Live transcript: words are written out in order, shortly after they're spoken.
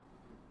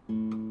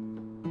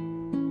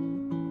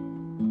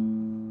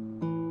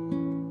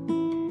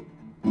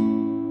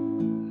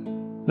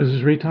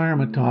is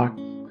Retirement Talk.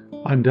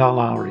 I'm Del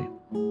Lowry.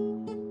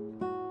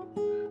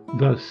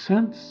 The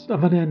Sense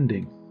of an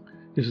Ending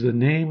is the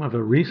name of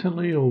a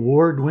recently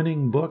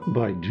award-winning book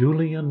by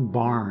Julian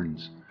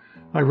Barnes.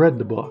 I read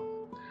the book.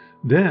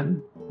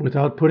 Then,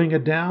 without putting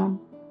it down,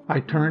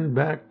 I turned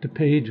back to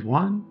page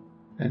 1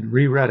 and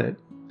reread it.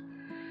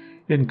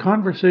 In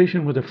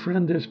conversation with a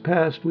friend this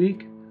past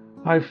week,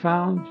 I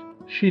found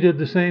she did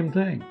the same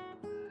thing.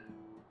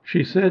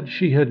 She said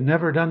she had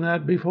never done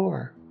that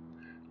before.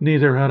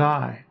 Neither had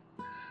I.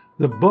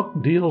 The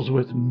book deals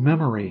with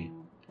memory.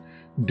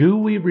 Do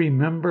we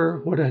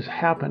remember what has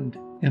happened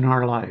in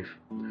our life?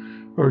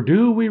 Or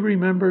do we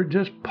remember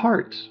just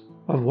parts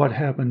of what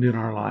happened in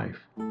our life?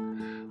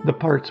 The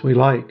parts we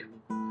like?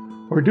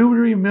 Or do we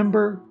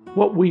remember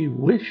what we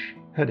wish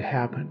had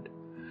happened?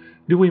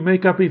 Do we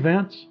make up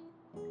events,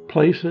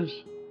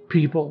 places,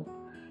 people,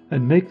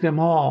 and make them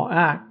all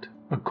act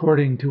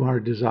according to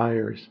our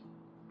desires?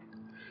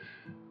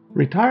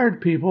 Retired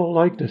people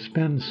like to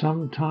spend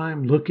some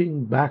time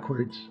looking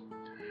backwards.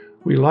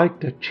 We like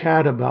to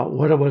chat about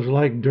what it was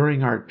like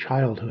during our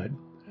childhood,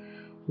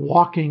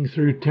 walking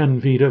through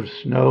 10 feet of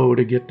snow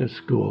to get to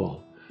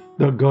school,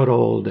 the good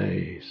old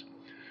days.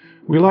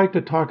 We like to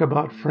talk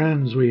about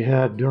friends we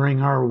had during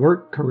our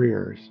work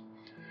careers.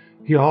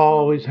 He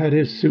always had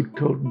his suit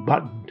coat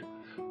buttoned,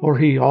 or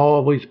he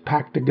always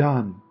packed a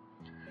gun.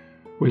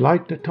 We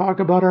like to talk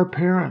about our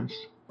parents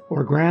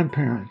or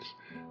grandparents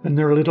and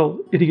their little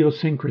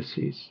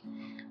idiosyncrasies.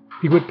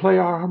 He would play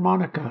our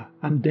harmonica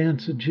and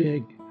dance a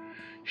jig.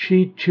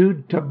 She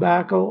chewed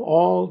tobacco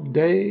all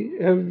day,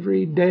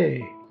 every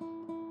day.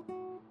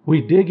 We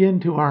dig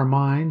into our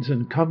minds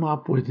and come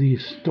up with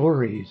these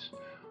stories,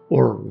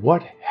 or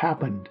what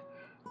happened,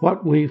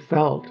 what we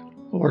felt,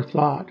 or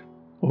thought,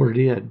 or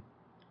did.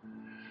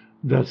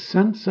 The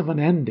sense of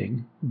an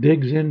ending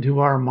digs into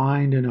our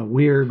mind in a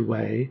weird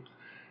way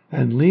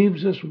and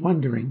leaves us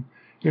wondering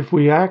if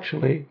we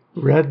actually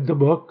read the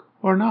book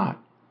or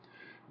not.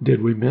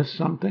 Did we miss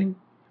something?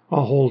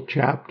 A whole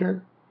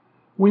chapter?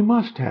 We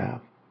must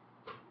have.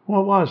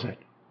 What was it?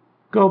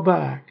 Go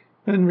back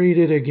and read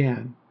it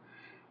again.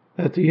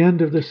 At the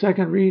end of the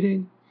second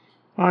reading,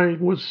 I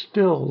was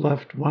still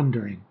left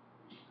wondering.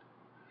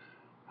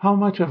 How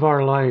much of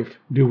our life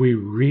do we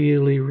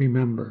really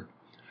remember?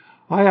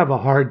 I have a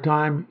hard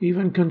time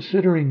even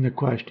considering the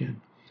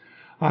question.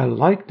 I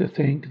like to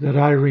think that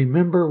I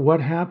remember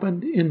what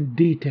happened in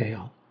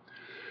detail.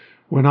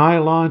 When I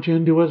launch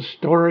into a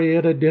story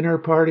at a dinner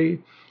party,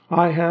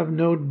 I have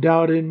no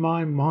doubt in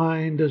my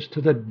mind as to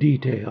the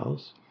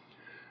details.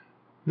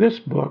 This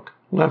book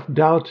left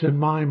doubts in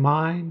my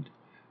mind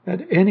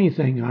at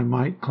anything I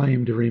might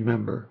claim to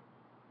remember.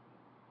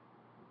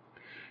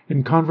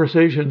 In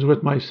conversations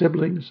with my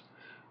siblings,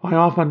 I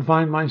often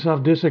find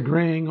myself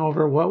disagreeing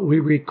over what we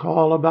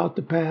recall about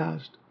the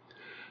past.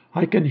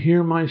 I can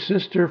hear my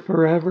sister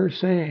forever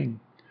saying,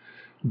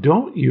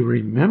 "Don't you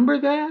remember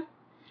that?"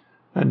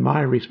 And my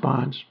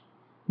response,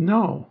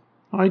 "No,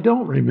 I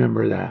don't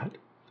remember that."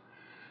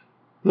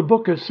 The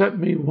book has set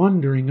me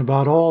wondering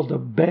about all the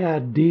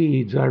bad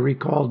deeds I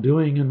recall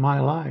doing in my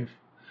life.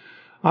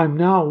 I'm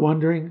now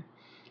wondering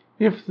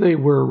if they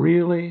were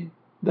really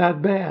that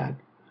bad.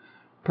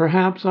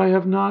 Perhaps I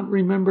have not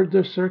remembered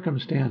the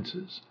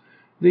circumstances,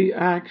 the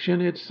action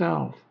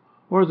itself,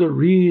 or the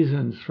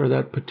reasons for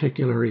that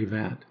particular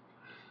event.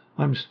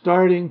 I'm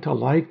starting to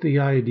like the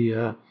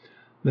idea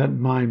that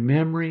my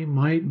memory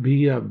might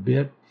be a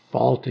bit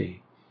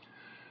faulty.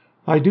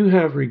 I do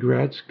have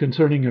regrets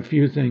concerning a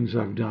few things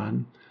I've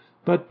done,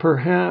 but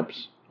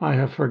perhaps I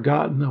have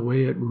forgotten the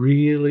way it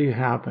really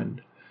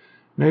happened.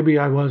 Maybe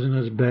I wasn't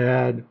as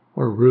bad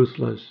or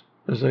ruthless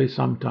as I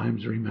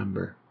sometimes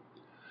remember.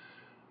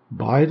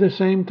 By the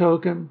same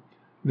token,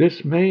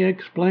 this may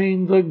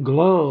explain the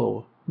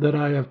glow that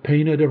I have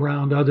painted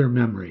around other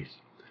memories.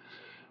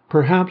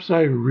 Perhaps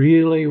I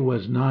really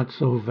was not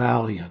so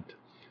valiant,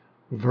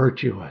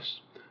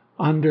 virtuous,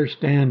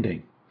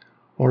 understanding,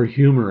 or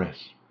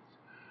humorous.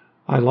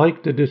 I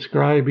like to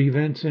describe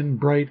events in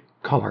bright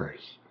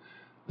colors.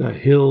 The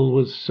hill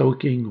was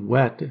soaking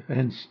wet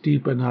and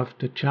steep enough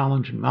to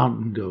challenge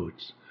mountain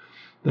goats.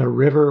 The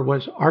river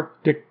was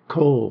Arctic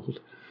cold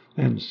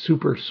and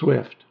super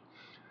swift.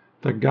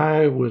 The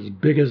guy was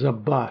big as a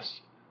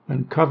bus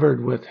and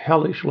covered with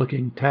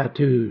hellish-looking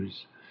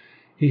tattoos.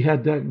 He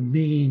had that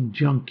mean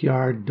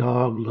junkyard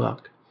dog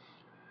look.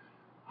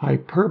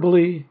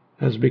 Hyperbole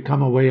has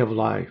become a way of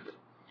life.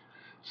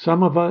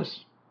 Some of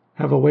us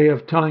have a way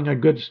of telling a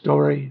good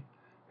story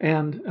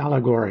and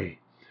allegory.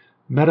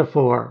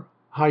 Metaphor,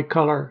 high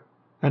color,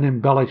 and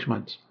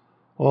embellishments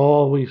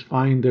always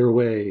find their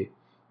way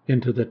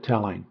into the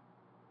telling.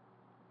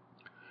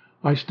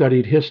 I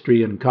studied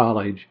history in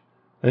college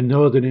and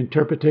know that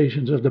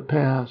interpretations of the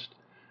past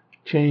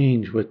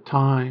change with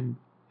time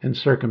and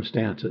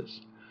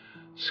circumstances.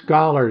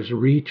 Scholars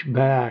reach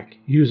back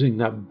using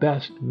the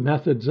best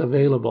methods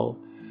available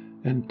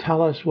and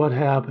tell us what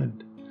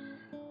happened.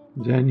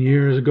 Then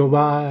years go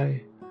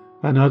by,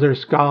 and other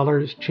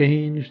scholars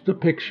change the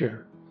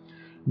picture.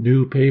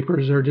 New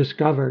papers are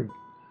discovered.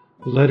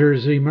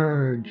 Letters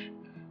emerge,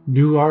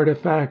 new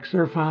artifacts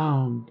are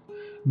found,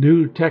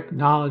 new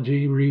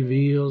technology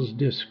reveals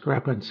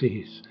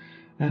discrepancies,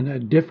 and a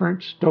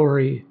different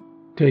story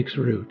takes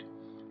root.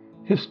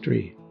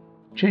 History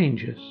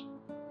changes.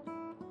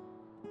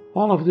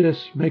 All of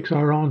this makes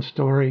our own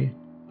story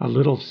a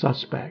little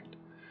suspect.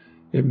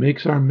 It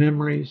makes our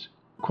memories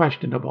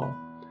questionable.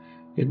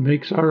 It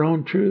makes our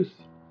own truth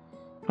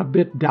a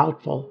bit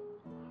doubtful.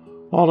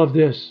 All of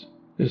this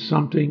is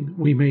something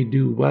we may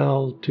do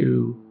well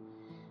to,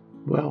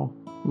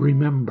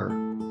 remember.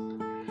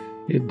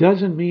 It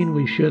doesn't mean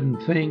we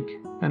shouldn't think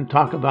and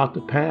talk about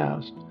the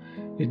past.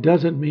 It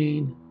doesn't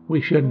mean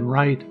we shouldn't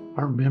write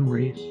our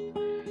memories.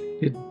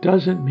 It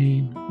doesn't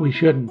mean we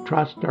shouldn't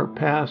trust our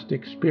past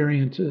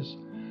experiences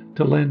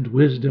to lend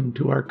wisdom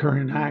to our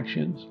current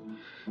actions.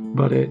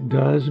 But it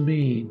does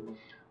mean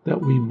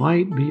that we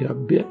might be a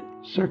bit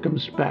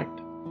circumspect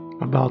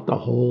about the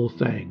whole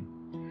thing.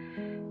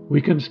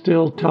 We can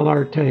still tell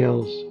our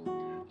tales,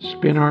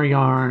 spin our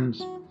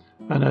yarns,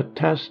 and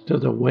attest to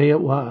the way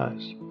it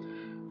was,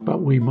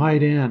 but we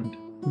might end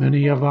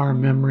many of our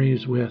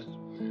memories with,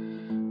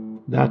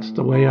 "That's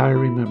the way I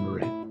remember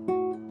it."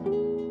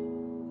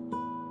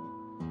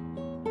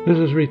 This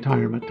is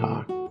Retirement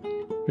Talk.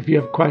 If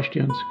you have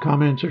questions,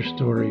 comments, or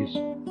stories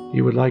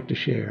you would like to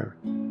share,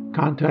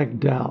 contact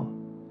Del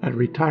at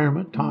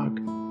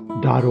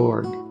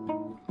retirementtalk.org.